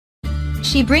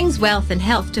She brings wealth and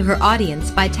health to her audience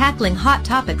by tackling hot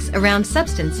topics around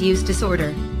substance use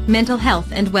disorder, mental health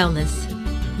and wellness.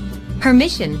 Her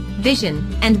mission,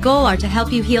 vision, and goal are to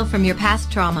help you heal from your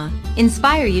past trauma,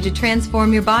 inspire you to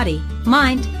transform your body,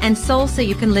 mind, and soul so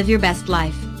you can live your best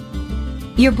life.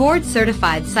 Your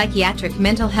board-certified psychiatric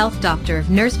mental health doctor,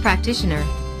 nurse practitioner,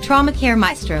 trauma care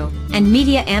maestro, and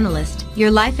media analyst,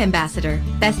 your life ambassador,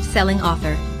 best-selling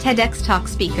author, TEDx Talk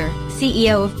speaker,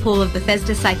 CEO of Pool of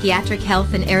Bethesda Psychiatric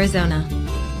Health in Arizona.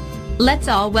 Let's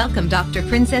all welcome Dr.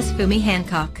 Princess Fumi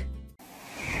Hancock.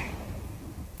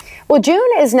 Well, June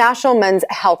is National Men's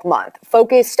Health Month,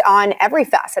 focused on every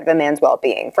facet of a man's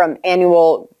well-being, from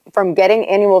getting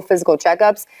annual physical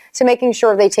checkups to making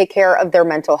sure they take care of their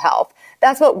mental health.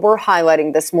 That's what we're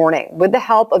highlighting this morning with the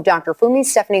help of Dr. Fumi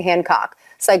Stephanie Hancock,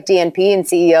 Psych DNP and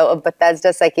CEO of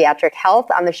Bethesda Psychiatric Health,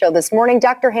 on the show this morning.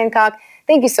 Dr. Hancock,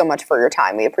 thank you so much for your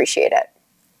time. We appreciate it.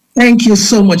 Thank you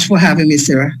so much for having me,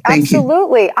 Sarah. Thank you.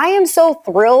 Absolutely. I am so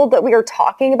thrilled that we are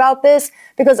talking about this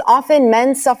because often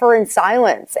men suffer in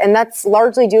silence, and that's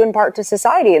largely due in part to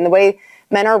society and the way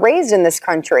men are raised in this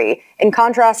country, in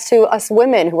contrast to us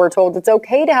women who are told it's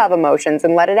okay to have emotions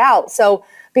and let it out. So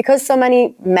because so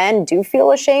many men do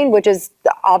feel ashamed, which is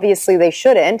obviously they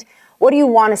shouldn't, what do you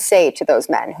want to say to those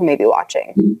men who may be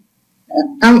watching?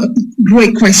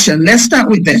 Great question. Let's start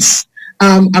with this.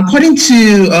 According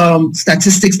to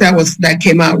statistics that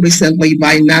came out recently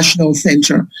by National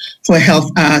Center for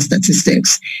Health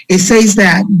Statistics, it says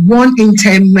that 1 in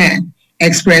 10 men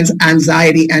experience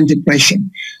anxiety and depression.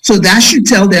 So that should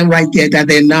tell them right there that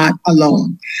they're not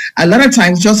alone. A lot of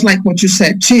times, just like what you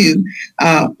said too,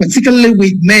 particularly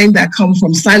with men that come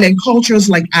from silent cultures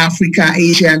like Africa,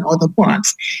 Asia, and other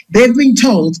parts, they've been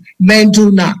told men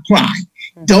do not cry.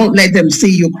 Don't let them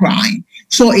see you crying.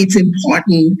 So it's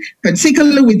important,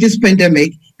 particularly with this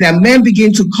pandemic, that men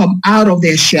begin to come out of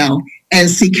their shell and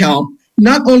seek help,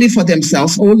 not only for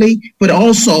themselves only, but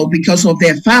also because of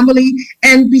their family.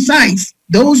 And besides,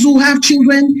 those who have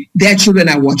children, their children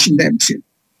are watching them too.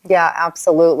 Yeah,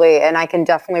 absolutely. And I can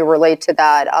definitely relate to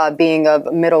that. Being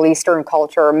of Middle Eastern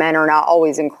culture, men are not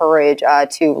always encouraged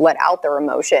to let out their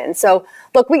emotions. So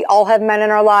look, we all have men in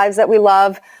our lives that we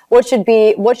love. What should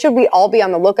we all be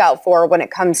on the lookout for when it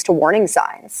comes to warning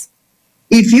signs?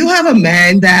 If you have a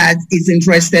man that is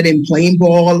interested in playing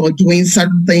ball or doing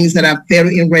certain things that are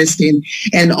very interesting,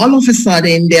 and all of a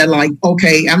sudden they're like,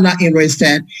 okay, I'm not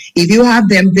interested. If you have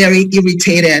them very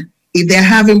irritated, if they're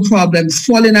having problems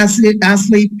falling asleep,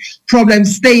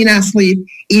 problems staying asleep,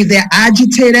 if they're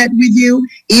agitated with you,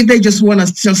 if they just want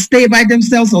to just stay by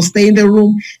themselves or stay in the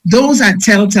room, those are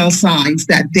telltale signs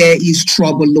that there is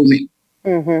trouble looming.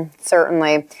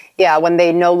 Certainly. Yeah, when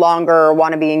they no longer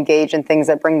want to be engaged in things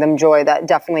that bring them joy, that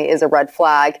definitely is a red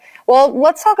flag. Well,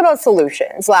 let's talk about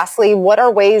solutions. Lastly, what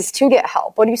are ways to get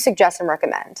help? What do you suggest and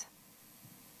recommend?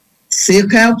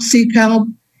 Seek help, seek help.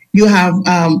 You have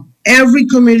every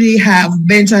community have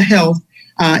mental health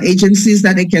agencies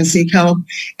that they can seek help.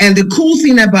 And the cool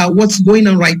thing about what's going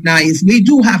on right now is we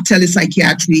do have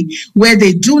telepsychiatry where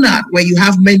you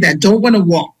have men that don't want to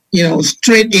walk,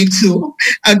 straight into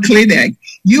a clinic.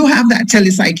 You have that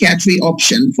telepsychiatry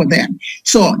option for them.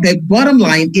 So the bottom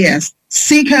line is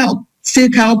seek help,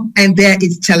 and there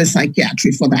is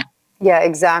telepsychiatry for that. Yeah,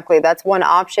 exactly. That's one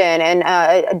option.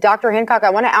 And Dr. Hancock, I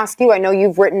want to ask you, I know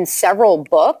you've written several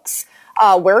books.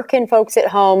 Where can folks at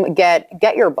home get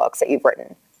your books that you've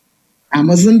written?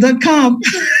 Amazon.com.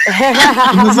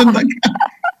 Amazon.com.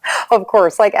 Of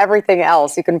course, like everything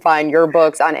else, you can find your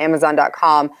books on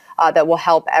Amazon.com that will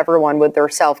help everyone with their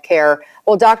self-care.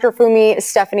 Well, Dr. Fumi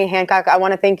Stephanie Hancock, I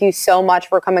want to thank you so much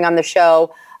for coming on the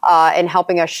show and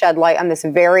helping us shed light on this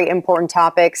very important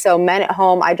topic. So men at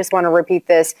home, I just want to repeat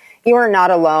this. You are not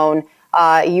alone.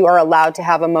 You are allowed to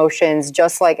have emotions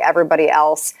just like everybody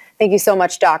else. Thank you so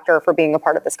much, Doctor, for being a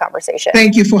part of this conversation.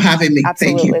 Thank you for having me.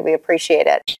 Absolutely. Thank you. We appreciate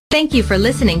it. Thank you for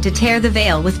listening to Tear the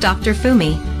Veil with Dr.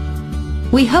 Fumi.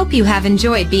 We hope you have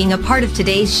enjoyed being a part of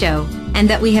today's show and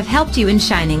that we have helped you in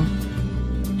shining.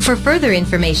 For further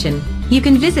information, you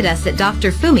can visit us at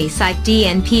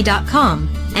drfumipsychdnp.com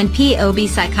and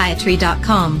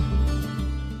pobpsychiatry.com.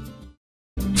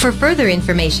 For further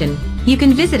information, you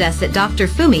can visit us at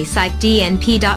drfumipsychdnp.com